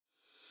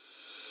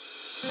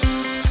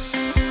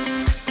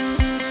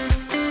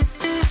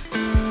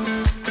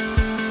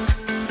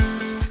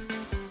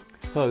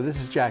Hello,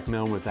 this is Jack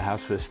Milne with the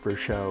House Whisperer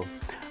Show.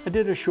 I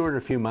did a short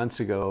a few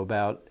months ago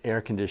about air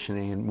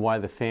conditioning and why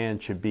the fan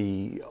should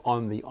be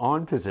on the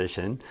on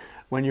position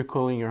when you're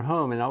cooling your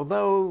home. And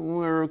although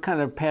we're kind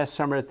of past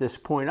summer at this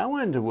point, I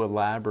wanted to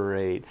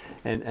elaborate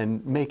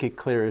and make it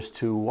clear as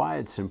to why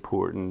it's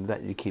important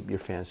that you keep your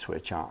fan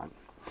switch on.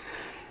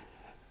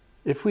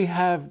 If we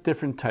have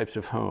different types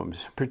of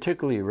homes,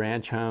 particularly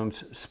ranch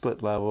homes,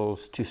 split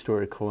levels,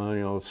 two-story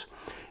colonials,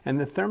 and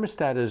the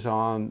thermostat is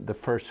on the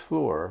first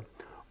floor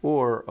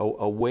or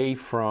away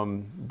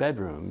from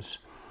bedrooms,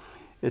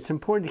 it's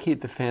important to keep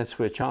the fan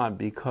switch on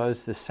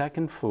because the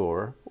second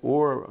floor,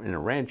 or in a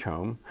ranch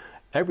home,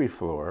 every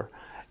floor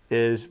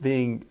is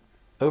being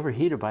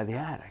overheated by the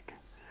attic.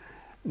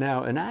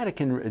 Now, an attic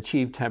can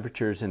achieve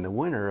temperatures in the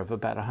winter of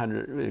about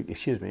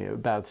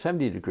about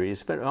 70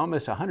 degrees, but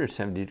almost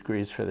 170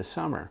 degrees for the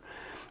summer.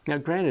 Now,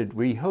 granted,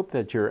 we hope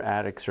that your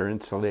attics are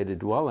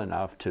insulated well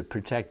enough to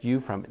protect you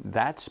from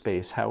that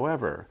space.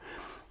 However,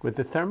 with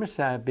the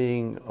thermostat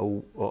being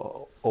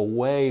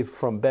away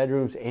from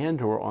bedrooms and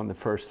or on the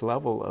first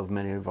level of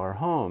many of our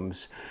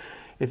homes,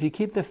 if you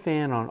keep the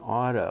fan on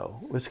auto,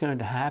 what's going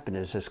to happen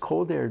is as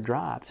cold air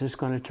drops, it's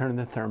going to turn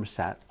the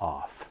thermostat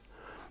off.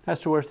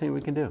 That's the worst thing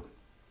we can do.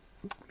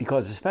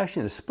 Because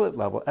especially in a split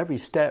level, every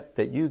step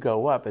that you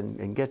go up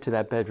and get to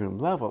that bedroom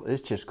level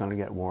is just going to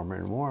get warmer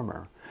and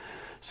warmer.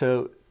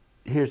 So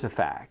here's the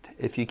fact.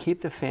 If you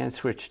keep the fan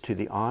switch to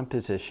the on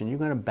position, you're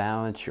going to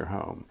balance your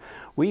home.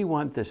 We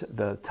want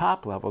the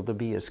top level to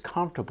be as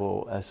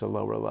comfortable as the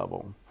lower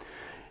level.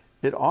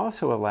 It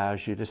also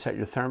allows you to set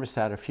your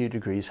thermostat a few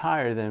degrees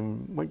higher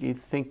than what you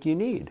think you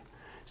need.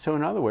 So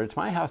in other words,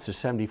 my house is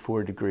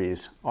 74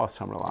 degrees all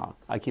summer long.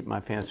 I keep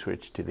my fan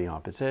switch to the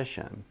on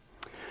position.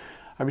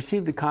 I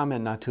received a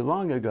comment not too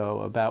long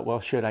ago about, well,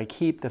 should I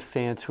keep the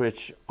fan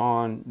switch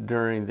on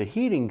during the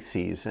heating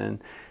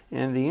season?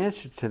 And the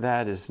answer to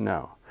that is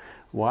no.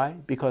 Why?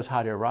 Because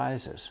hot air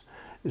rises.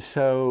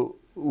 So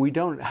we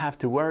don't have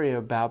to worry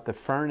about the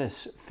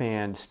furnace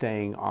fan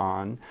staying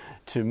on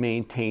to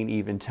maintain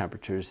even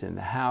temperatures in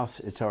the house.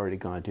 It's already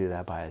going to do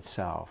that by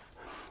itself.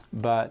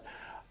 But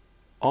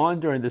on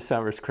during the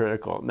summer is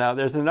critical. Now,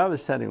 there's another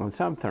setting on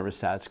some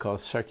thermostats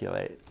called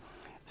circulate.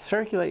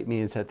 Circulate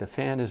means that the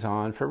fan is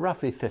on for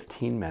roughly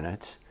 15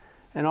 minutes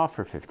and off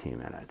for 15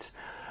 minutes.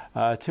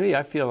 To me,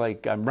 I feel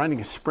like I'm running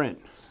a sprint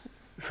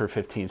for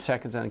 15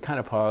 seconds and kind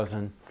of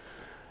pausing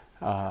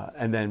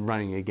and then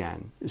running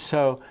again.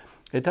 So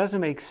it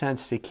doesn't make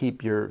sense to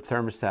keep your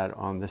thermostat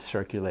on the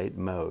circulate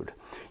mode.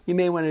 You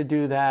may want to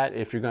do that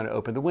if you're going to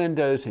open the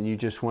windows and you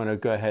just want to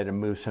go ahead and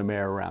move some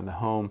air around the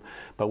home.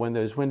 But when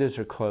those windows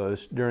are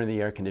closed during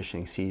the air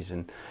conditioning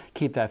season,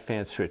 keep that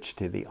fan switch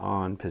to the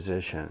on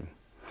position.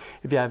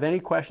 If you have any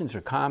questions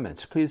or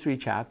comments, please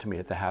reach out to me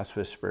at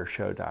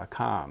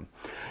thehousewhisperershow.com.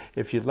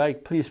 If you'd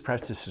like, please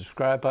press the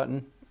subscribe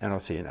button, and I'll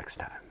see you next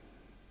time.